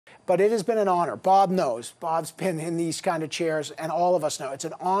But it has been an honor. Bob knows. Bob's been in these kind of chairs, and all of us know. It's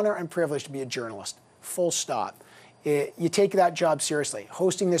an honor and privilege to be a journalist, full stop. You take that job seriously.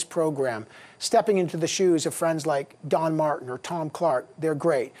 Hosting this program, stepping into the shoes of friends like Don Martin or Tom Clark, they're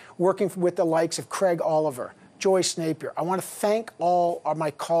great. Working with the likes of Craig Oliver, Joyce Napier. I want to thank all of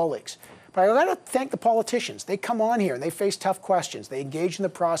my colleagues. But I got to thank the politicians. They come on here and they face tough questions. They engage in the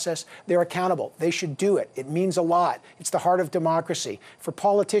process. They're accountable. They should do it. It means a lot. It's the heart of democracy. For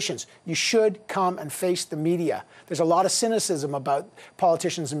politicians, you should come and face the media. There's a lot of cynicism about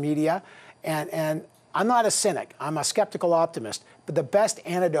politicians and media, and I'm not a cynic. I'm a skeptical optimist. But the best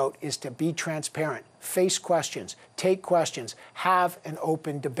antidote is to be transparent, face questions, take questions, have an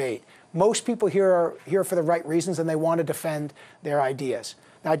open debate. Most people here are here for the right reasons, and they want to defend their ideas.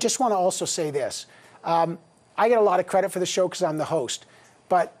 Now, I just want to also say this. I get a lot of credit for the show because I'm the host,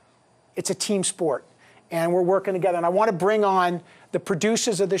 but it's a team sport, and we're working together. And I want to bring on the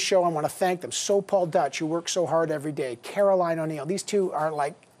producers of this show. I want to thank them. So Paul Dutch, who works so hard every day. Caroline O'Neill. These two are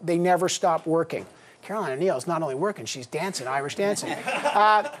like, they never stop working. Caroline O'Neill is not only working, she's dancing, Irish dancing.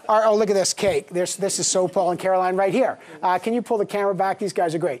 Oh, look at this cake. This is So Paul and Caroline right here. Can you pull the camera back? These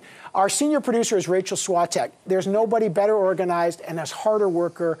guys are great. Our senior producer is Rachel Swatek. There's nobody better organized and as harder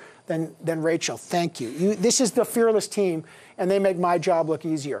worker than Rachel. Thank you. This is the fearless team, and they make my job look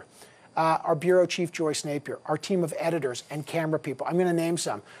easier. Our bureau chief, Joyce Napier, our team of editors and camera people. I'm going to name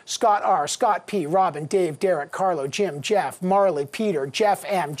some. Scott R., Scott P., Robin, Dave, Derek, Carlo, Jim, Jeff, Marley, Peter, Jeff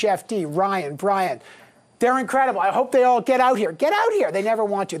M., Jeff D., Ryan, Brian. They're incredible. I hope they all get out here. Get out here. They never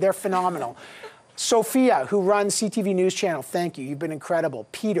want to. They're phenomenal. Sophia, who runs CTV News Channel, thank you. You've been incredible.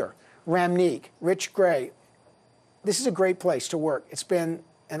 Peter, Ramneek, Rich Gray. This is a great place to work. It's been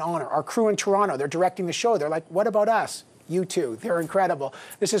an honor. Our crew in Toronto, they're directing the show. They're like, what about us? You too. They're incredible.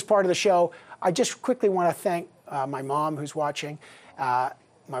 This is part of the show. I just quickly want to thank my mom who's watching, my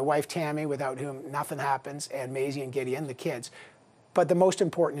wife Tammy, without whom nothing happens, and Maisie and Gideon, the kids. But the most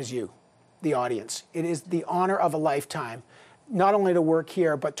important is you, the audience. It is the honor of a lifetime, not only to work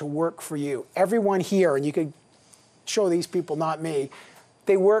here, but to work for you. Everyone here, and you could show these people, not me,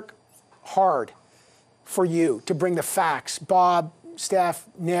 they work hard for you to bring the facts. Bob, Steph,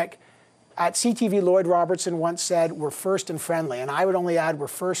 Nick. At CTV, Lloyd Robertson once said, we're first and friendly. And I would only add, we're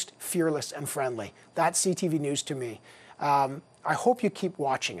first, fearless, and friendly. That's CTV News to me. I hope you keep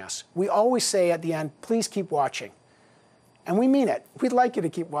watching us. We always say at the end, please keep watching. And we mean it. We'd like you to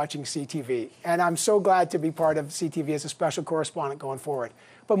keep watching CTV. And I'm so glad to be part of CTV as a special correspondent going forward.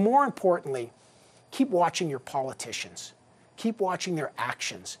 But more importantly, keep watching your politicians. Keep watching their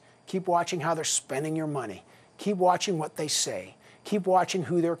actions. Keep watching how they're spending your money. Keep watching what they say. Keep watching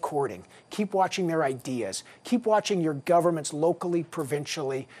who they're courting. Keep watching their ideas. Keep watching your governments locally,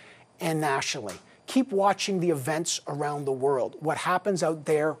 provincially, and nationally. Keep watching the events around the world. What happens out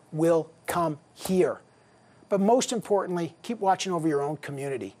there will come here. But most importantly, keep watching over your own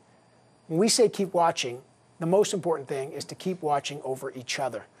community. When we say keep watching, the most important thing is to keep watching over each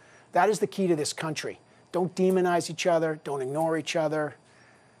other. That is the key to this country. Don't demonize each other. Don't ignore each other.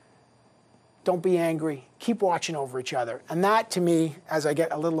 Don't be angry. Keep watching over each other. And that, to me, as I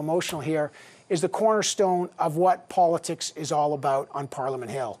get a little emotional here, is the cornerstone of what politics is all about on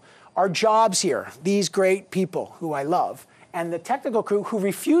Parliament Hill. Our jobs here, these great people who I love, and the technical crew who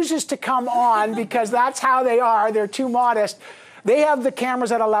refuses to come on because that's how they are, they're too modest, they have the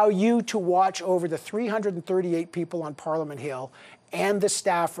cameras that allow you to watch over the 338 people on Parliament Hill and the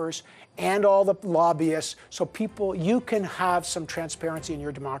staffers and all the lobbyists, so people, you can have some transparency in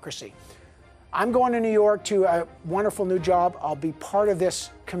your democracy. I'm going to New York to a wonderful new job. I'll be part of this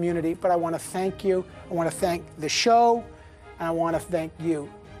community, but I want to thank you. I want to thank the show, and I want to thank you.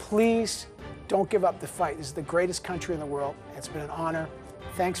 Please don't give up the fight. This is the greatest country in the world. It's been an honor.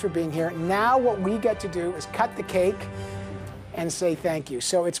 Thanks for being here. Now what we get to do is cut the cake and say thank you.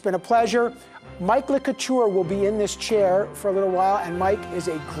 So it's been a pleasure. Mike LeCouture will be in this chair for a little while, and Mike is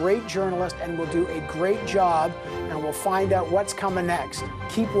a great journalist and will do a great job, and we'll find out what's coming next.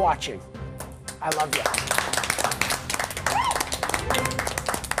 Keep watching. I love you.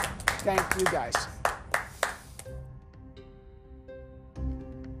 Thank you, guys.